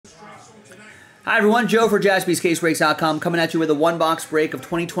Hi everyone, Joe for JaspysCaseBreaks.com coming at you with a one-box break of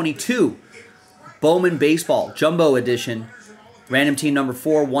 2022 Bowman Baseball Jumbo Edition. Random team number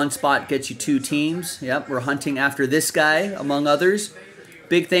 4, one spot gets you 2 teams. Yep, we're hunting after this guy, among others.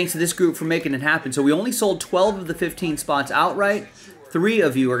 Big thanks to this group for making it happen. So we only sold 12 of the 15 spots outright. 3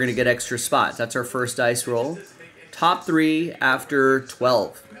 of you are going to get extra spots. That's our first dice roll. Top 3 after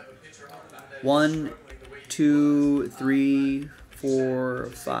 12. 1, 2, 3, 4,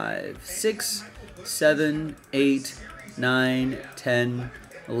 5, 6, 7, 8, 9, 10,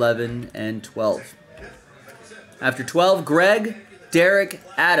 11, and 12. After 12, Greg, Derek,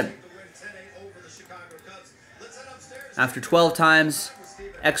 Adam. After 12 times,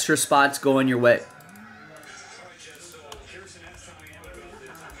 extra spots going your way.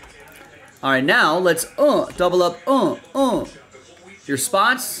 All right, now let's double up your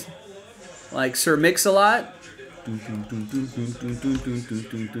spots like Sir Mix-a-Lot. There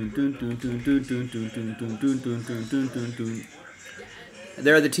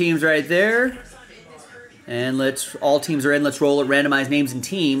are the teams right there. And all teams are in. Let's roll it. Randomize names and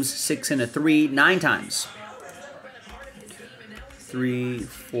teams. 6 and a 3, 9 times. 3,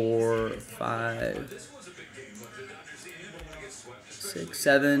 4, 5, 6,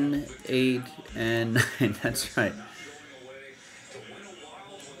 7, 8, and 9. That's right.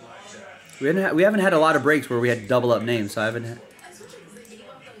 We haven't had a lot of breaks where we had to double up names, so I haven't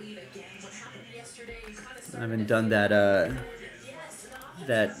done that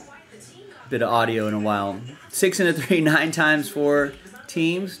bit of audio in a while. 6 and a 3, 9 times for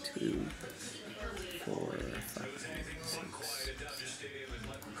teams. 2, 4, 5, 6.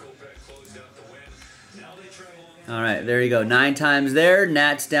 All right, there you go. 9 times there.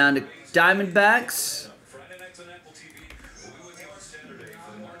 Nats down to Diamondbacks.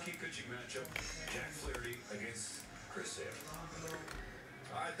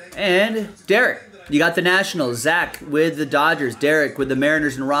 And Derek, you got the Nationals. Zach with the Dodgers. Derek with the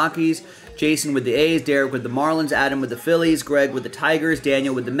Mariners and Rockies. Jason with the A's. Derek with the Marlins. Adam with the Phillies. Greg with the Tigers.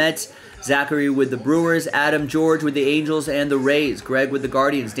 Daniel with the Mets. Zachary with the Brewers. Adam, George with the Angels and the Rays. Greg with the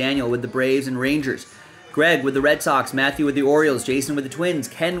Guardians. Daniel with the Braves and Rangers. Greg with the Red Sox. Matthew with the Orioles. Jason with the Twins.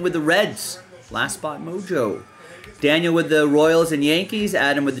 Ken with the Reds. Last spot mojo. Daniel with the Royals and Yankees.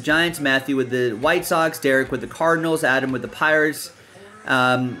 Adam with the Giants. Matthew with the White Sox. Derek with the Cardinals. Adam with the Pirates.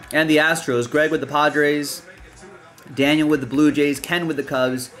 And the Astros. Greg with the Padres, Daniel with the Blue Jays, Ken with the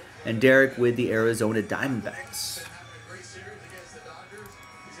Cubs, and Derek with the Arizona Diamondbacks.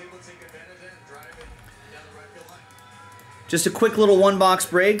 Just a quick little one-box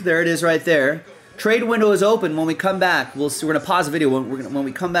break. There it is right there. Trade window is open. When we come back, we're going to pause the video. When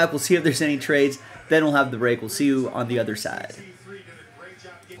we come back, we'll see if there's any trades. Then we'll have the break. We'll see you on the other side.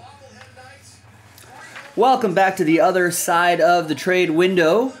 Welcome back to the other side of the trade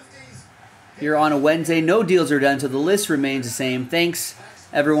window. Here on a Wednesday, no deals are done, so the list remains the same. Thanks,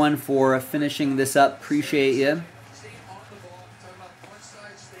 everyone, for finishing this up. Appreciate you.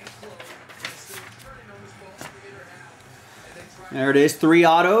 There it is, 3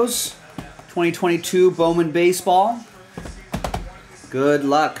 autos. 2022 Bowman Baseball. Good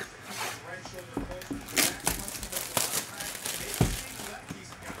luck.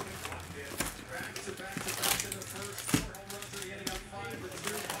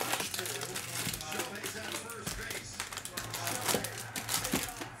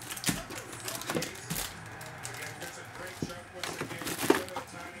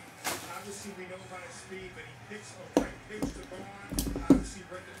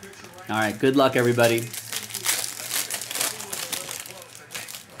 All right, good luck, everybody.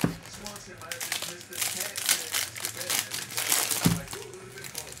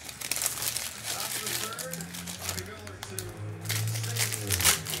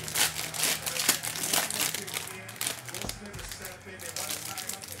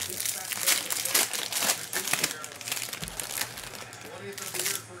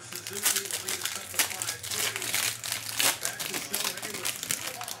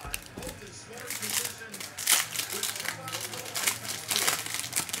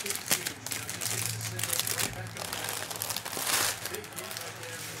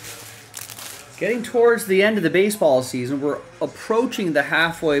 Getting towards the end of the baseball season, we're approaching the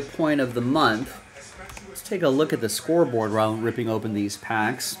halfway point of the month. Let's take a look at the scoreboard while ripping open these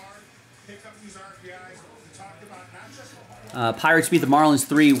packs. Pirates beat the Marlins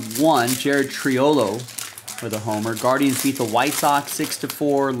 3-1. Jared Triolo with a homer. Guardians beat the White Sox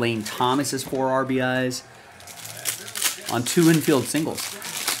 6-4. Lane Thomas has 4 RBIs on 2 infield singles.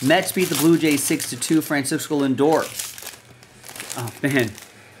 Mets beat the Blue Jays 6-2. Francisco Lindor. Oh, man.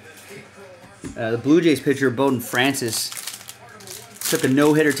 The Blue Jays pitcher, Bowden Francis, took a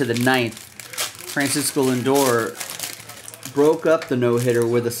no-hitter to the 9th. Francisco Lindor broke up the no-hitter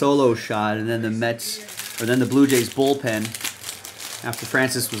with a solo shot, and then the Blue Jays bullpen, after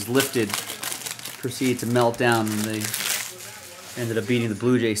Francis was lifted, proceeded to melt down, and they ended up beating the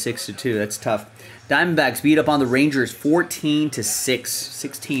Blue Jays 6-2. That's tough. Diamondbacks beat up on the Rangers 14-6.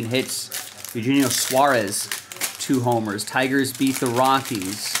 16 hits. Eugenio Suarez, 2 homers. Tigers beat the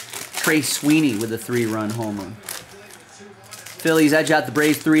Rockies. Trey Sweeney with a 3-run homer. Phillies edge out the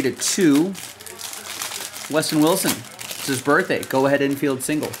Braves 3-2. Weston Wilson, it's his birthday. Go-ahead infield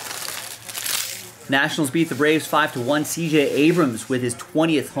single. Nationals beat the Braves 5-1. C.J. Abrams with his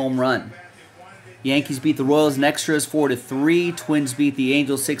 20th home run. Yankees beat the Royals in extras 4-3. Twins beat the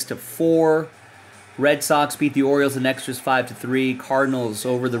Angels 6-4. Red Sox beat the Orioles in extras 5-3. Cardinals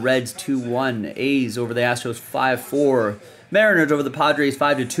over the Reds 2-1. A's over the Astros 5-4. Mariners over the Padres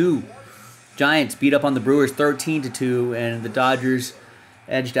 5-2. Giants beat up on the Brewers 13-2, and the Dodgers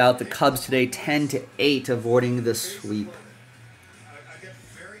edged out the Cubs today 10-8, avoiding the sweep.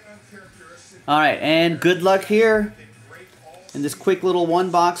 All right, and good luck here in this quick little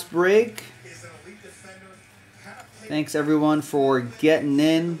one-box break. Thanks everyone for getting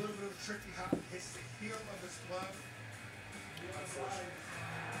in.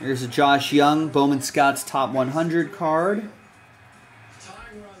 Here's a Josh Young, Bowman Scouts Top 100 card.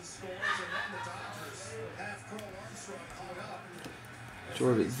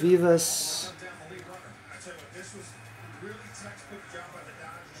 Jorvik Vivas.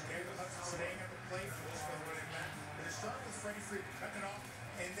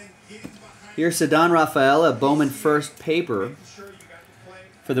 Here's Ceddanne Rafaela, Bowman first paper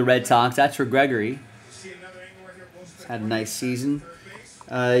for the Red Sox. That's for Gregory. He's had a nice season.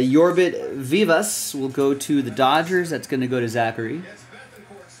 Jorvik Vivas will go to the Dodgers. That's going to go to Zachary.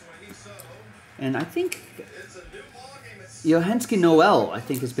 And I think Johanski Noel, I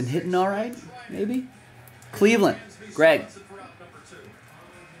think, has been hitting all right, maybe. Cleveland, Greg.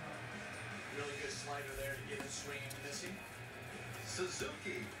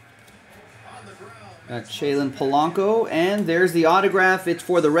 Got Shaylen Polanco, and there's the autograph. It's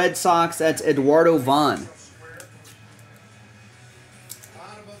for the Red Sox. That's Eduardo Vaughn.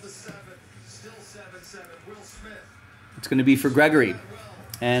 It's going to be for Gregory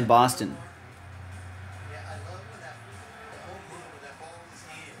and Boston.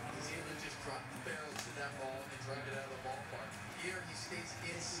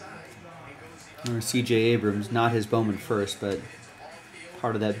 Or C.J. Abrams, not his Bowman first, but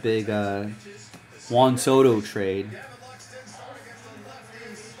part of that big Juan Soto trade.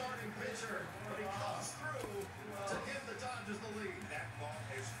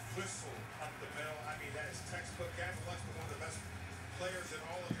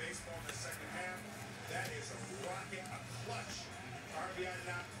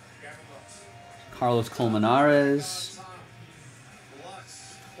 Carlos Colmenares.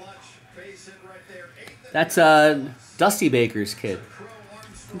 That's Dusty Baker's kid. I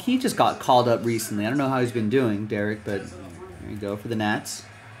think he just got called up recently. I don't know how he's been doing, Derek, but there you go for the Nats.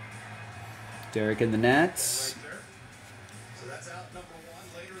 Derek and the Nats.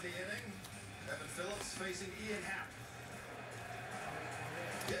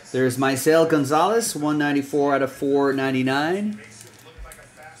 There's Misael Gonzalez, 194 out of 499.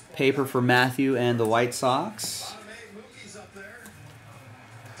 Paper for Matthew and the White Sox.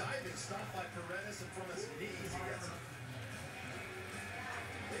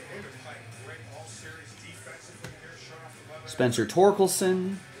 Spencer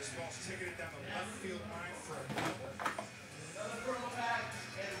Torkelson.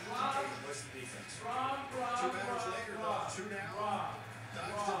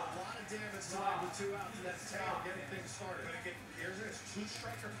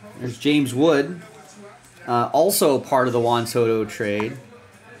 There's James Wood, also part of the Juan Soto trade.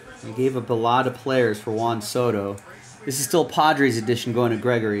 They gave up a lot of players for Juan Soto. This is still Padres edition going to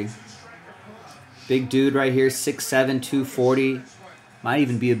Gregory. Big dude right here, 6'7", 240. Might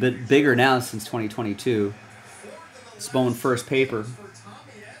even be a bit bigger now since 2022. It's Bowman first paper.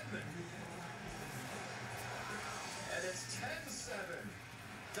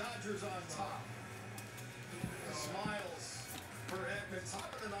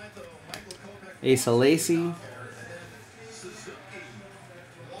 Asa Lacy.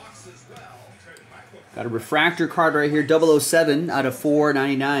 Got a refractor card right here, 007 out of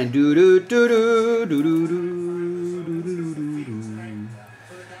 499.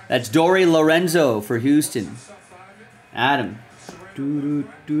 That's Dory Lorenzo for Houston. Adam.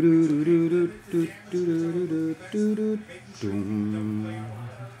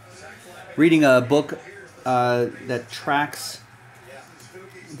 Reading a book that tracks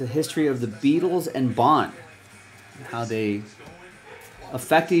the history of the Beatles and Bond, how they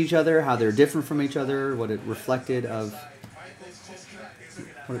affected each other, how they're different from each other, what it reflected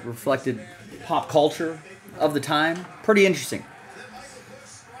pop culture of the time. Pretty interesting.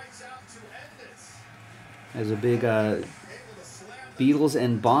 As a big Beatles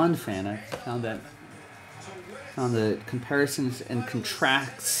and Bond fan, I found the comparisons and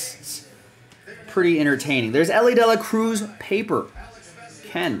contrasts pretty entertaining. There's Ellie De La Cruz paper.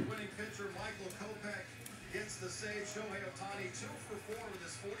 Ken.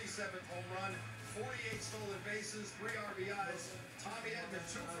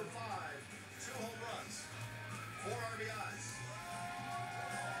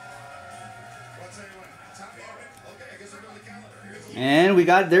 And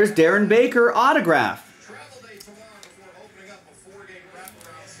there's Darren Baker autograph.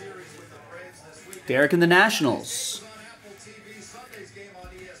 Derek and the Nationals.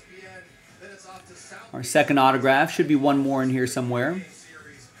 Our second autograph. Should be one more in here somewhere.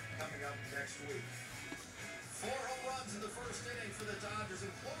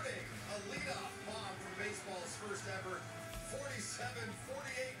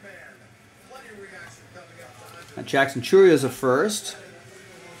 Jackson Churio's a first.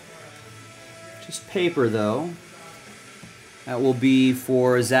 Just paper, though. That will be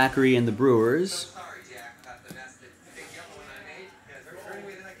for Zachary and the Brewers.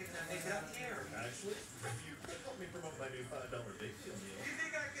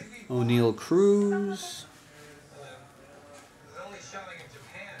 O'Neal Cruz.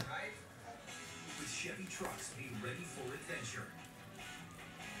 With Chevy trucks, be ready for adventure.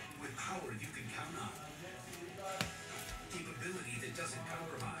 With power you can count on. Capability that doesn't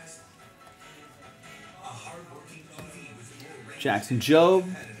compromise. A hard-working EV with more range. Jackson Jobe.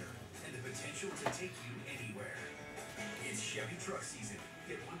 And the potential to take you anywhere. It's Chevy truck season.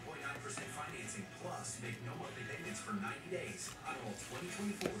 Get 1.9% financing plus make no monthly payments for 90 days on all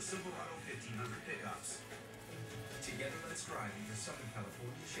 2024 Silverado 1500 pickups. Together, let's drive into Southern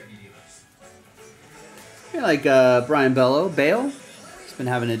California Chevy dealers. Yeah, like Brian Bale. He's been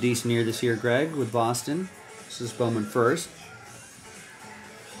having a decent year this year, Greg, with Boston. This is Bowman first.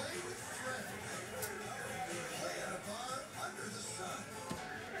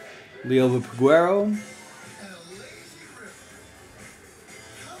 Leo Vapuguero.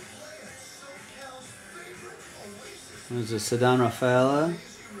 There's a Sedan Rafaela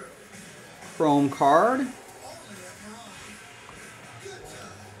chrome card.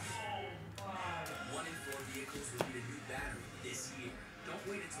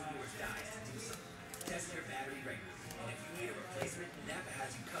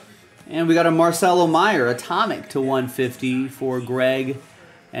 And we got a Marcelo Meyer Atomic to 150 for Greg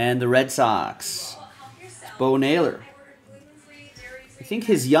and the Red Sox. It's Bo Naylor. I think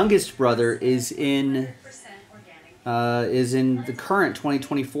his youngest brother is in the current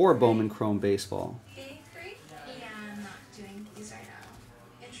 2024 Bowman Chrome baseball. Yeah, I'm not doing these right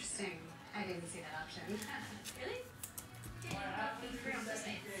now. Interesting. I didn't see that option. Really? Yeah, B3 on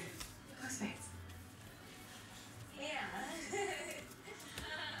Postmates. Postmates. Yeah.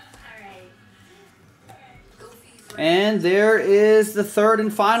 Alright. And there is the third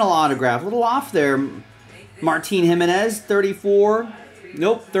and final autograph. A little off there. Martin Jimenez, 34.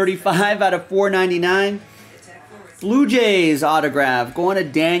 Nope, 35 out of 499. Blue Jays autograph going to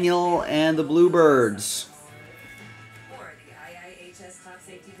Daniel and the Bluebirds.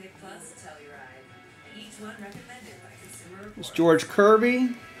 It's George Kirby.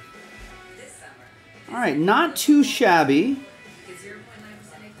 All right, not too shabby.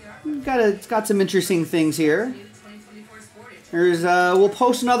 It's got some interesting things here. There's we'll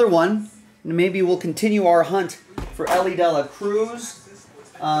post another one, and maybe we'll continue our hunt for Ellie De La Cruz.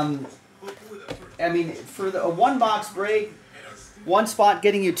 I mean, for a one-box break, one spot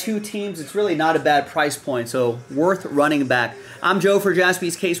getting you two teams, it's really not a bad price point, so worth running back. I'm Joe for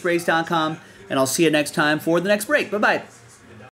JaspysCaseBreaks.com, and I'll see you next time for the next break. Bye-bye.